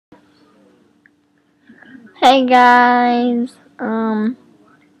Hey guys, I'm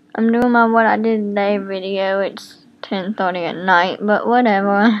doing my what I did today video. It's 10:30 at night, but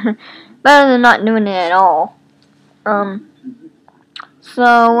whatever. Better than not doing it at all.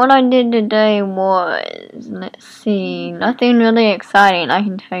 So what I did today was, let's see, nothing really exciting, I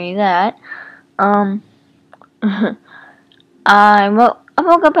can tell you that. I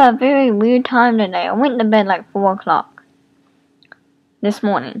woke up at a very weird time today. I went to bed like 4 o'clock this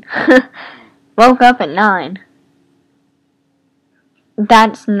morning. Woke up at 9.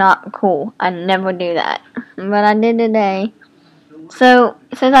 That's not cool. I never do that. But I did today. So,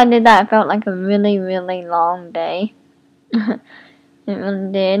 since I did that, it felt like a really, really long day. It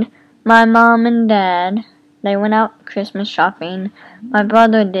really did. My mom and dad, they went out Christmas shopping. My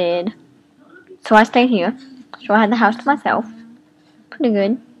brother did. So I stayed here. So I had the house to myself. Pretty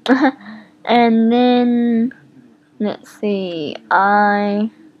good. And then, let's see,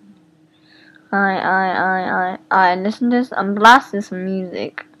 I listened to this, I blasted some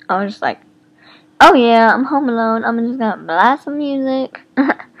music. I was just like, oh yeah, I'm home alone, I'm just gonna blast some music.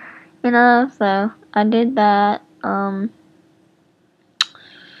 So I did that.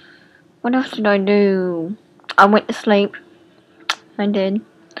 What else did I do? I went to sleep. I did.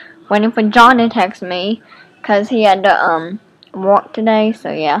 Waiting for John to text me, cause he had to, walk today,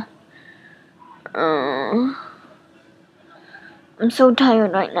 so yeah. I'm so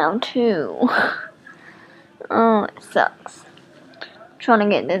tired right now, too. Oh, it sucks. Trying to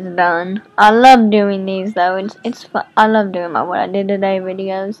get this done. I love doing these though. It's fun. I love doing my what I did today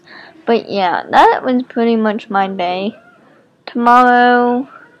videos. But yeah, that was pretty much my day. Tomorrow,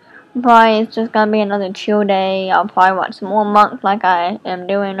 probably it's just gonna be another chill day. I'll probably watch some more Monk like I am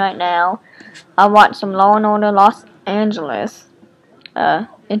doing right now. I'll watch some Law and Order Los Angeles.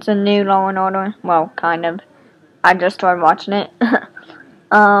 It's a new Law and Order. Well, kind of. I just started watching it.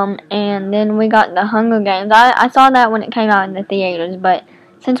 And then we got the Hunger Games. I saw that when it came out in the theaters, but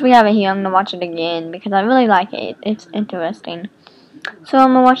since we have it here, I'm gonna watch it again because I really like it. It's interesting. So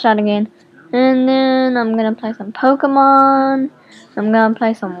I'm gonna watch that again. And then I'm gonna play some Pokemon. I'm gonna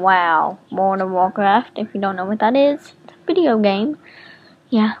play some WoW, World of Warcraft. If you don't know what that is, it's a video game.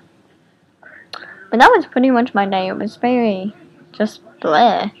 Yeah. But that was pretty much my day. It was very just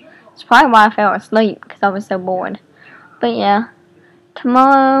bleh. It's probably why I fell asleep because I was so bored. But yeah.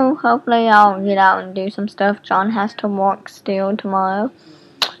 Tomorrow, hopefully I'll get out and do some stuff. John has to work still tomorrow.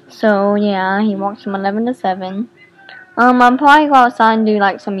 So, yeah, he works from 11 to 7. I'll probably go outside and do,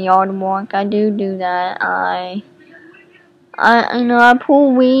 like, some yard work. I do that. I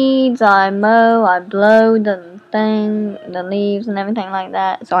pull weeds, I mow, I blow the leaves and everything like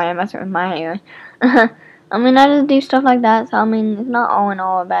that. Sorry, I'm messing with my hair. I just do stuff like that. So, it's not all in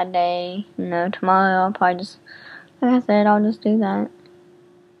all a bad day. Tomorrow I'll probably just, like I said, I'll just do that.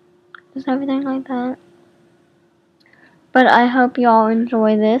 Just everything like that. But I hope y'all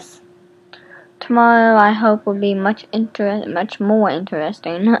enjoy this. Tomorrow I hope will be much more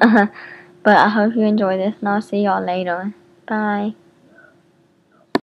interesting. But I hope you enjoy this and I'll see y'all later. Bye.